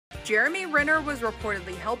Jeremy Renner was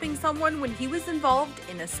reportedly helping someone when he was involved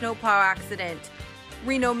in a snowplow accident.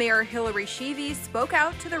 Reno Mayor Hillary Schieve spoke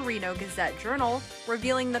out to the Reno Gazette Journal,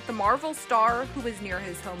 revealing that the Marvel star, who was near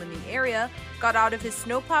his home in the area, got out of his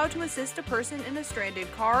snowplow to assist a person in a stranded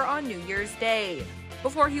car on New Year's Day,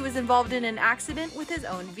 before he was involved in an accident with his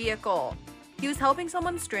own vehicle. He was helping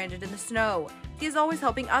someone stranded in the snow. He is always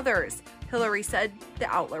helping others, Hillary said, the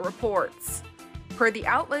outlet reports. Per the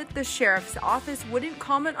outlet, the sheriff's office wouldn't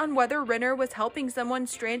comment on whether Renner was helping someone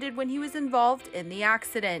stranded when he was involved in the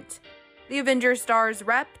accident. The Avengers star's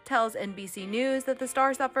rep tells NBC News that the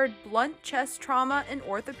star suffered blunt chest trauma and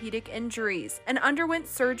orthopedic injuries and underwent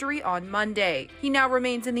surgery on Monday. He now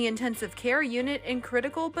remains in the intensive care unit in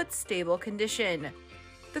critical but stable condition.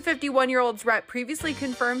 The 51-year-old's rep previously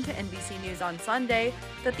confirmed to NBC News on Sunday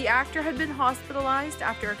that the actor had been hospitalized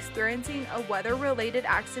after experiencing a weather-related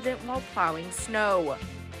accident while plowing snow.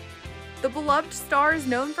 The beloved star is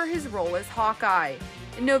known for his role as Hawkeye.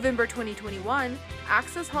 In November 2021,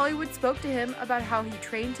 Access Hollywood spoke to him about how he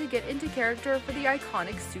trained to get into character for the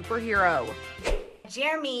iconic superhero.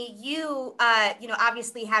 Jeremy, you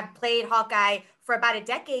obviously have played Hawkeye for about a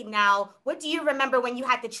decade now. What do you remember when you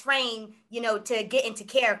had to train, to get into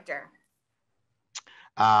character?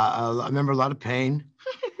 I remember a lot of pain,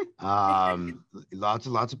 lots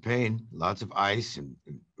of pain, lots of ice and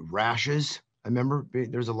rashes. I remember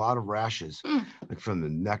there's a lot of rashes, like from the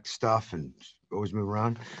neck stuff and always move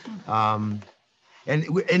around. And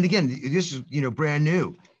again, this is, brand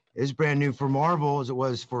new. It's brand new for Marvel as it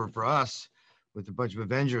was for us, with a bunch of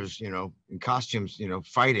Avengers, in costumes,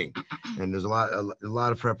 fighting. And there's a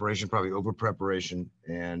lot of preparation, probably over preparation.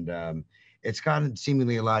 And it's gotten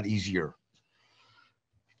seemingly a lot easier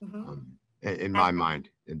in my mind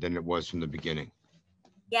than it was from the beginning.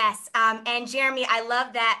 Yes. And Jeremy, I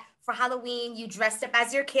love that for Halloween, you dressed up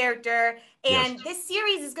as your character. And Yes. This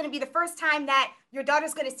series is going to be the first time that your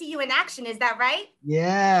daughter's going to see you in action. Is that right?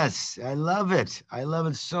 Yes, I love it. I love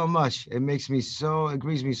it so much. It brings me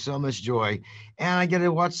so much joy. And I get to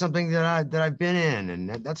watch something that I've been in,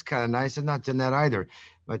 and that's kind of nice. I've not done that either,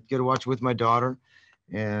 but get to watch it with my daughter.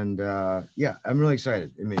 And yeah, I'm really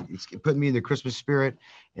excited. I mean, it's putting me in the Christmas spirit,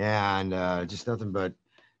 and just nothing but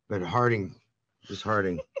Harding, just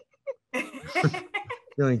Harding.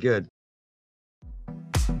 Feeling good.